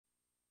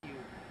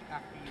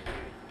after you do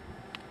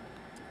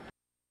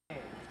it.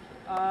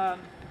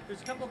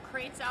 There's a couple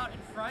crates out in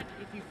front.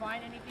 If you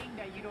find anything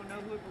that you don't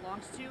know who it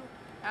belongs to,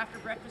 after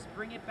breakfast,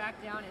 bring it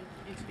back down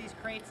into these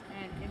crates,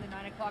 and in the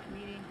 9 o'clock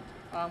meeting,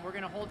 we're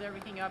going to hold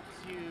everything up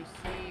to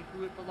see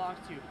who it belongs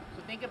to.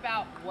 So think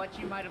about what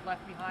you might have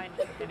left behind,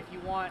 and if you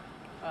want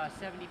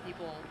 70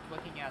 people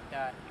looking at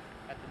that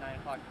at the 9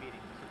 o'clock meeting.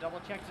 So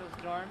double check those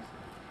dorms.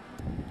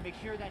 Make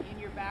sure that in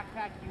your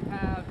backpack you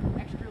have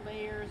extra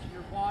layers,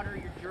 your water,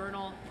 your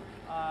journal,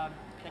 that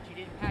you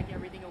didn't pack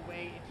everything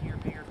away into your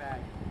bigger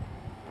bag.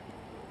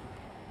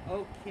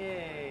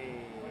 Okay.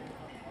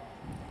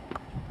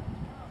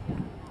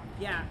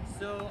 Yeah,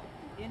 so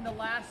in the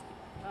last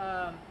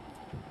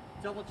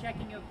double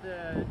checking of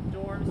the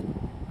dorms,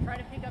 try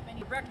to pick up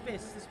any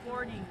breakfast. This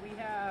morning we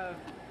have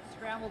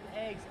scrambled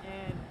eggs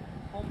and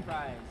home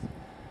fries.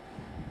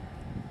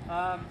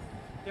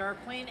 There are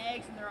plain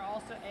eggs, and there are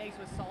also eggs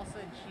with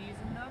salsa and cheese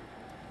in them.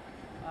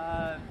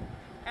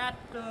 At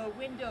the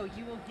window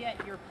you will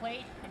get your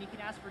plate, and you can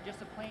ask for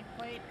just a plain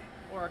plate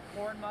or a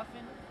corn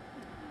muffin.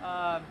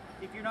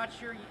 If you're not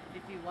sure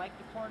if you like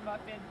the corn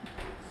muffin,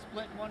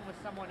 split one with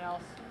someone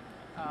else.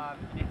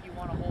 And if you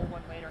want a whole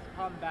one later,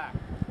 come back.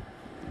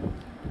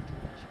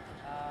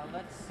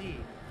 Let's see.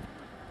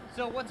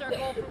 So what's our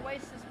goal for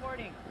waste this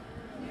morning?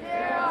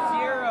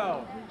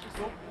 0.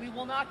 So we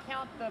will not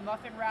count the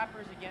muffin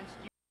wrappers against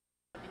you.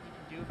 Nothing you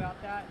can do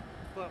about that.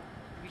 But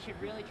we should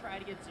really try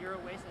to get 0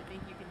 waste. I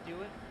think you can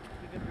do it.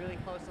 We've been really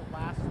close the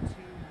last 2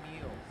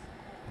 meals.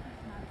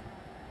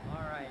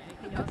 All right.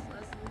 Anything else,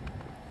 Leslie?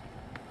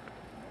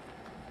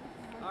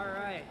 All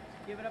right.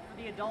 Give it up for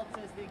the adults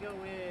as they go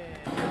in.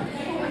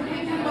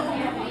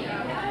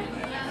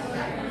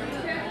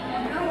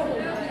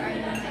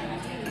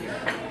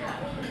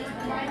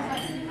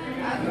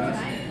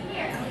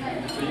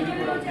 So you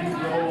put up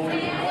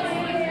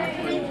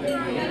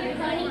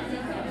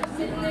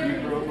you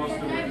grow most of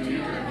it.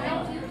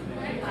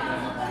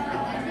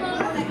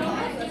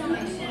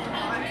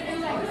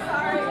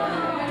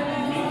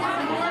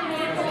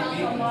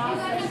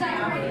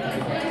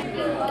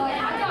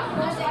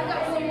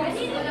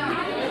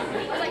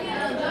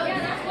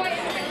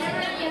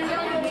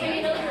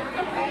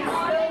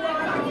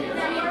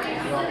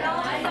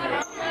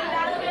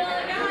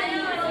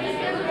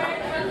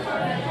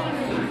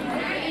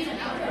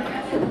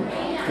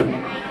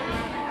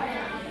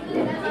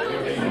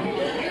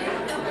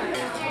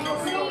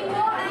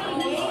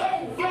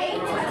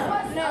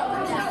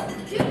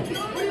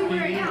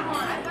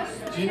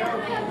 Do you know,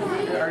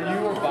 are you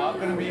or Bob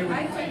going to be with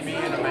me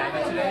and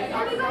Amanda today?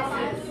 I'm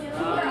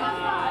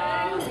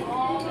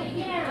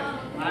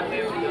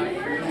never not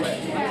here.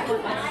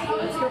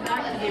 Let's go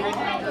back to the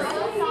original group.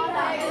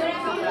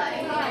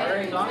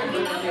 Alright, as long as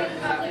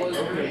that was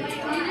okay.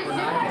 We're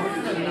not going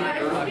to the 9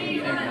 o'clock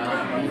meeting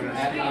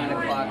at 9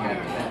 o'clock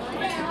after that.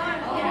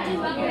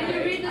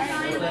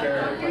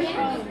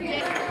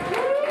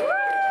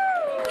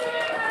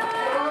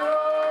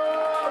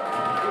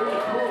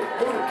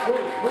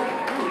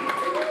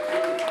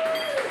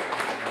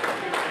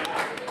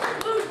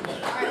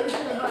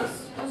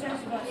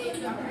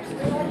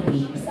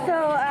 So,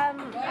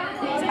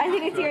 I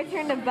think it's your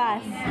turn to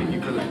bust. Thank you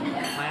for the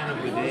plan of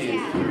the day.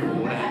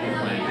 What have you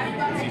planned?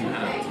 It seems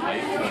kind of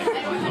tight, but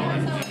I was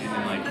always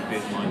thinking like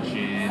fit lunch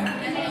in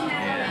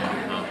and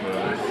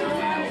compost and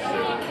also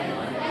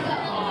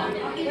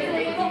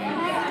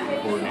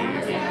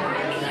coordinated.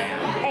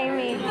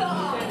 Amy.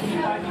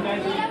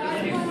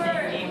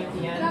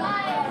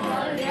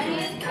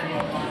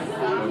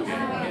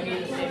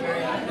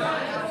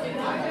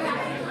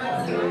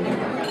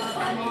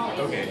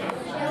 Okay.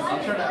 I'll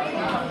try to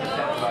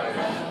understand about it.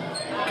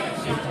 It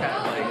seems kind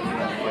of like,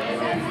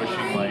 really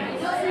pushing like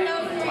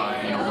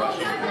time,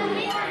 rushing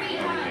through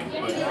everything.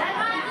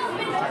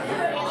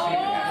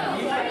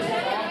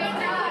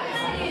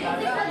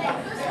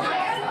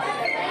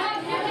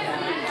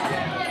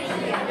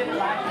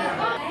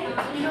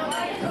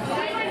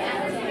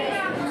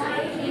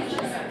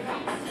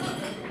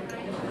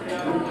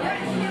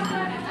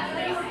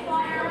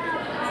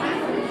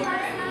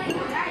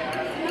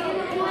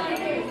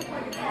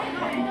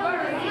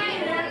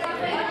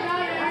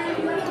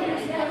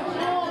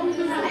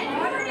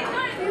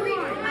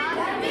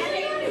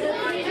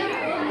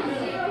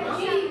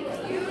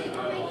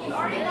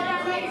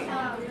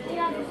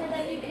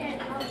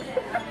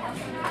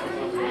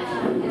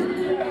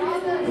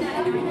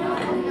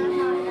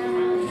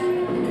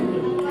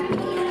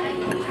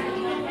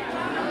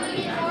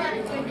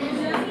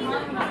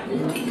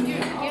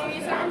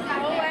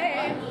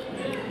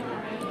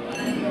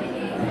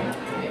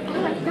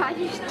 But God,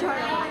 you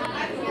started.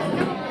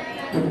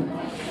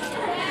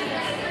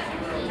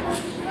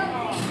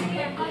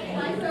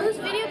 Whose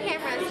video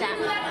camera is that?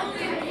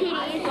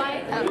 Katie's.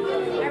 Oh,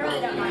 I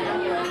really don't mind.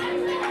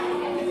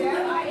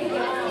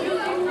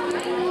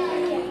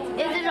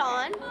 Is it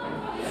on?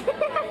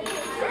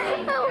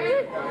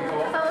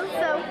 That was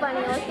so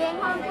funny looking.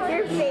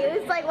 Your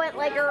face like went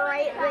like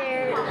right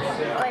there.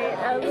 Wait,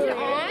 is it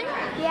on?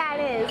 Yeah,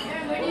 it is.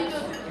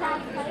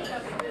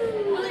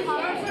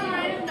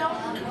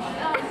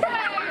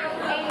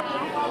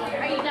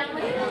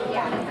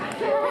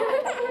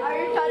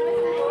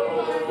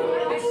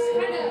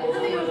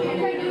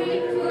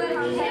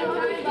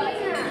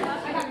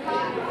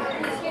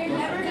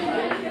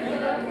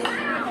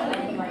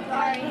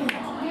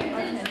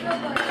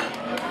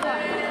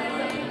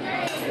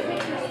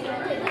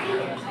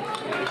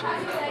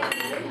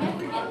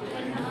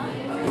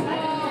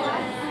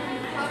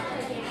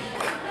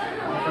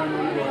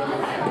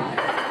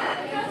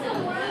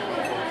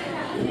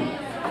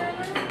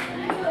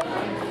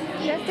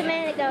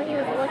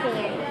 window he was looking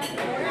in.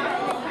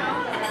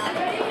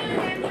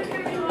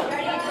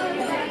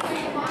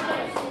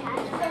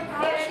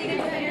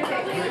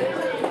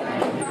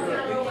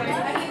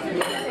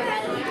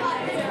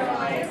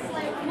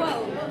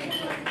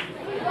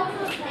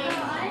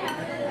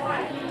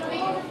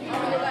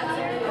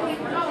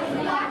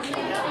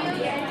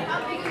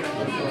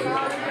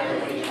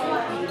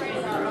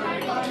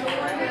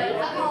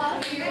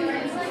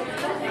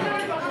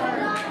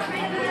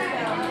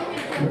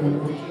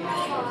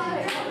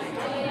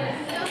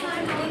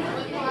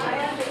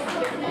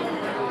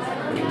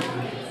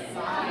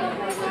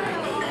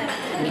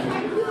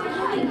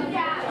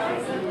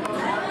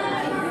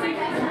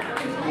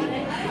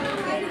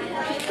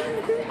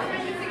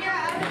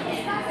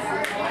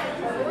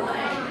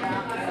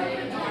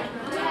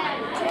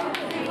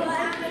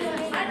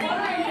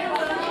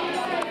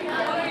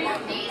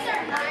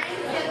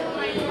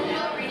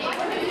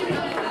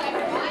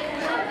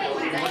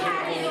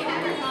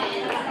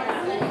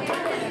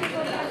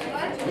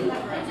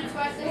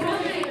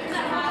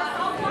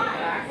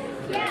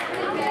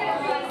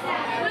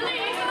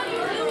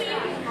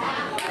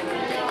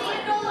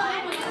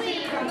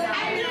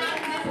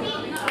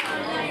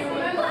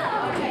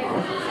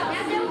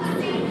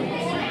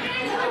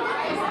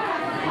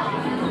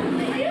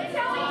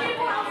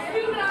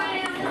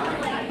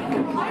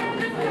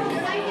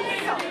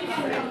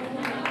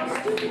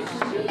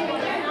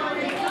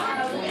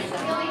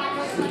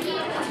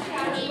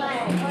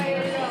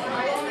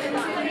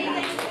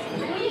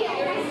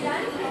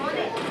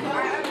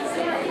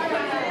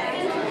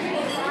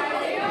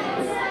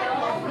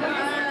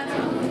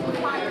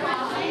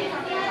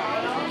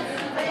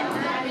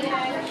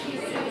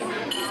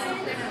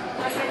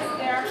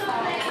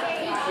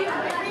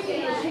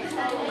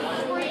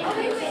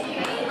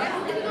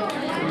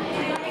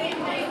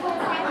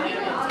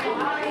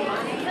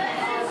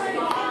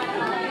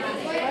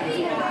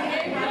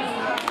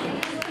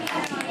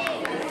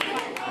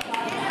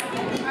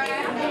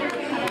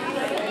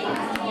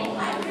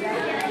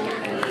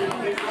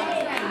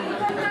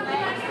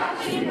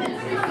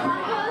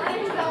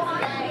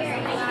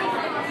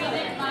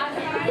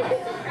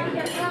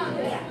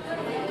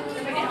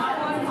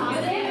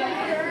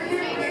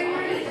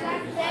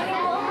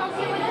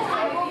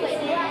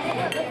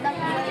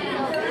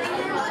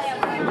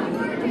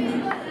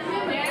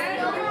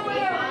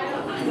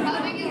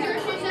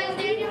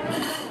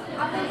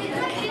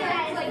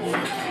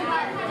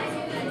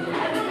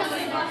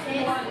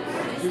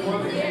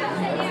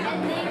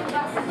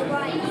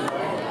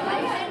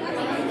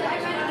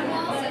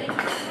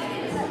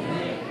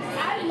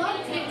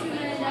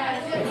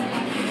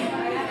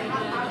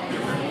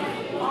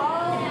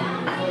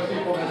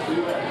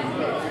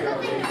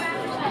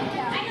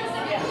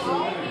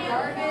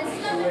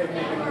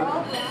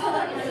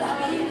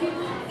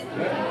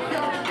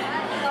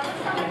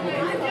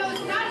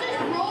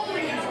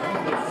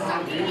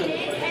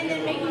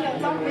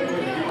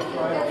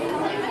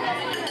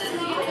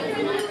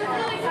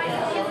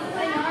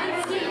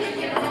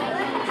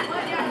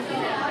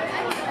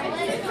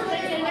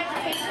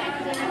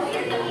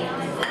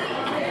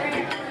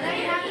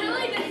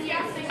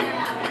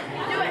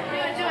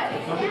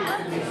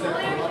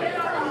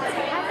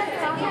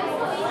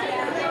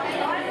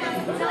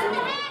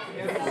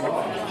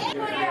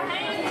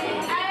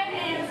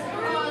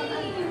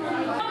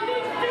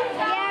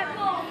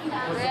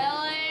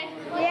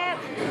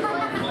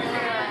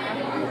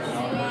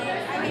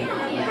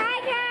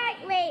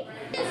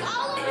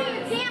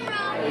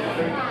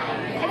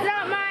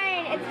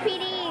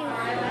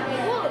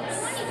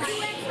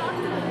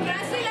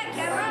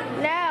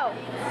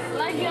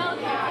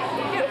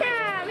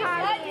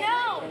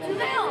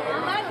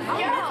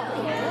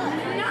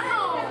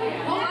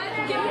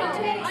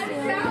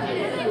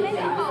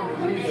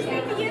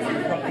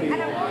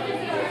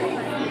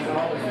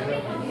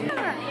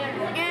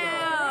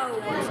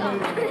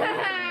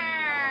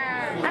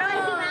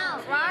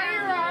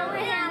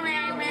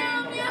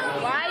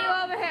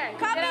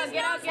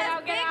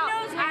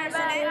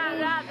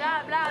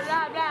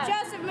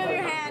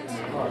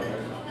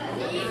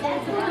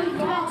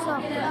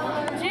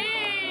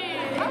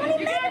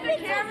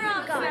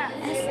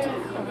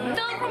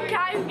 Stole it from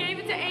Kai, who gave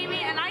it to Amy,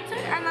 and then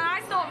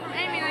I stole it from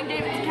Amy and then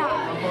gave it to Kai.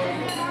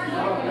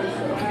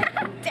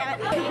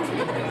 Damn it.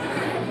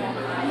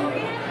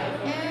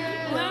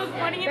 Luke,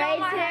 putting it on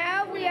my head.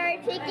 Right now, we are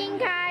taking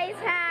Kai's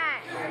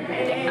hat.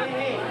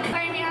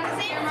 Amy has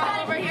the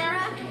camera over here.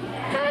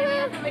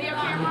 The video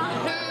camera.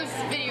 Whose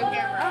video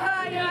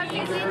camera? You have to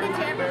see the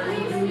camera,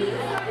 please.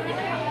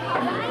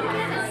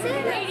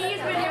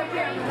 Katie's video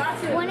camera.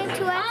 That's it. 1 and 2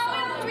 X.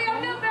 Oh, we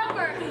have no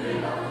Pepper.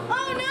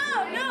 Oh no,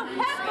 no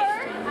Pepper.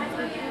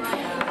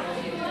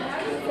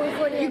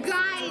 You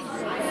guys.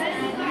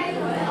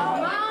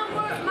 Mom,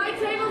 my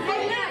table's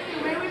getting that.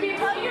 May we be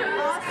here?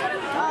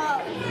 Awesome.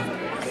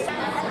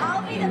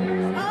 I'll be the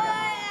first. Oh,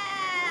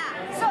 yeah.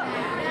 So,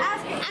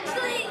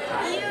 actually,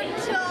 you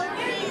told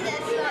me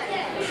this one.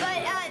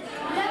 But,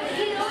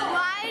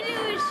 why do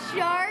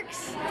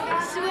sharks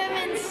swim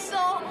in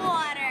salt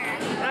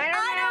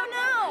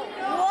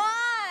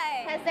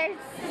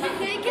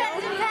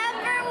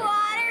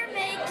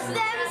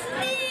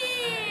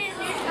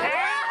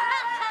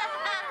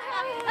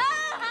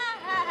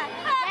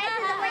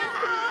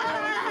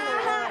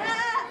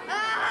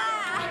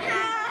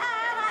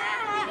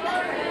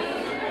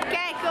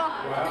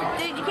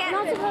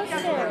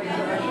supposed to.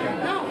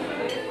 No.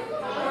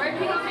 Where'd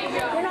you want me to go?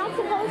 You're not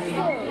supposed to.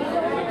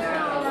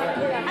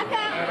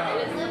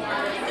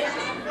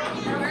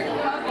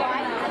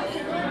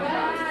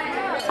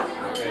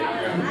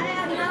 I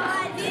have no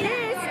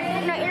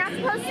idea. No, you're not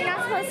supposed to. You're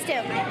not supposed to.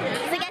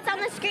 Because it gets on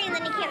the screen,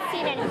 then you can't see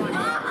it anymore.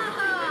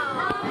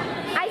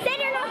 I said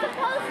you're not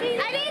supposed to.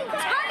 I didn't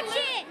touch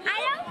it. I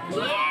don't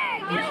care.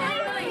 Get away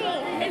from me.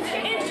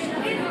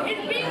 Is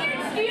being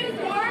excused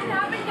worth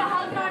having to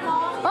hug my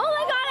mom? Oh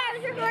my God! I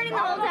was recording the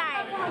whole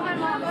time.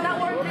 Is that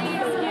worth being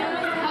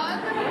excused?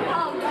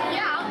 Hug?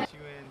 Yeah.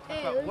 Talk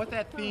about what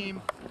that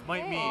theme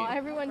might mean.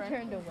 Everyone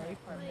turned away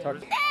from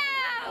me.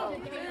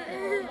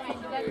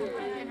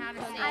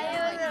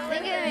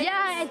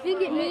 Yeah, I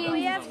think it means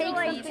we have to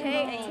like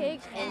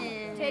take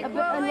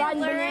what we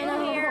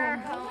learned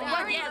here.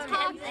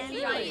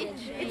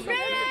 It's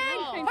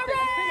raining!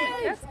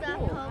 Hooray! That's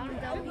cool.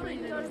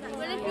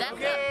 That's not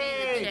be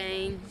the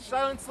change.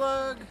 Silent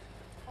Slug,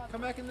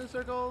 come back into the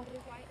circle.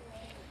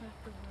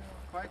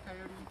 Quiet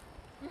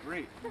Coyote.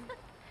 Great.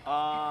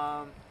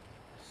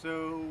 So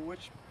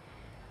which?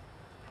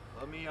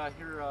 Let me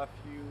hear a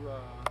few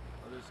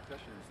other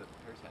discussions that the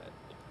pairs had.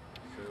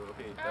 So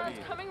okay, Debbie.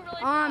 It's coming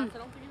really fast. I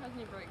don't think it has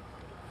any brakes.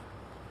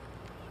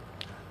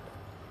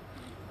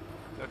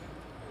 Debbie,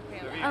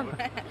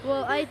 what?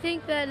 Well, I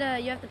think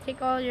that you have to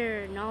take all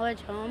your knowledge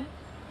home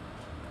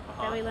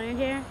that we learned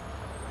here.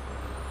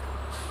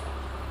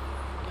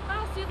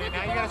 Oh, see, Okay, look now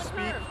at you gotta the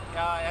speak curve.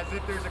 as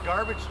if there's a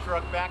garbage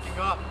truck backing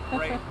up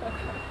right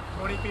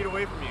 20 feet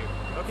away from you.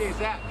 Okay,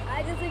 Zach.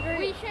 I disagree.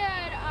 We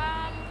should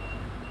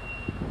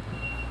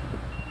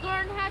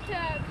learn how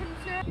to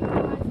conserve.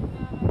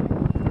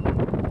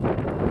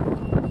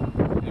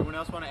 Anyone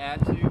else want to add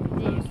to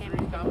those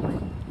three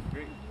comments?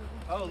 Great.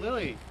 Oh,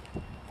 Lily.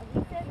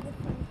 You said the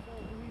same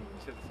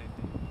thing.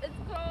 It's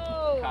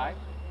cold. Kai?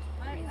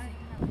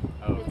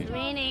 Oh, okay. It's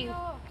raining.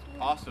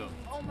 Awesome.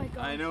 Oh my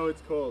God. I know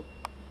it's cold.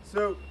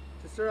 So,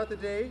 to start out the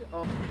day,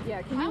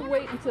 Yeah, can you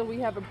wait until we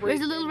have a break? Where's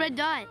the little red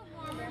dot?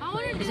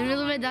 Is there a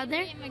little red dot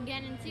there?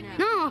 Again and see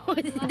No,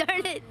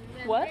 darn it.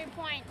 What?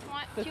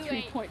 The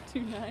 3.28.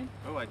 3.29.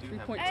 oh, I do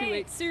have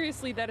 3.28.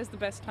 Seriously, that is the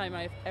best time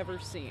I've ever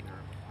seen.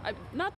 Not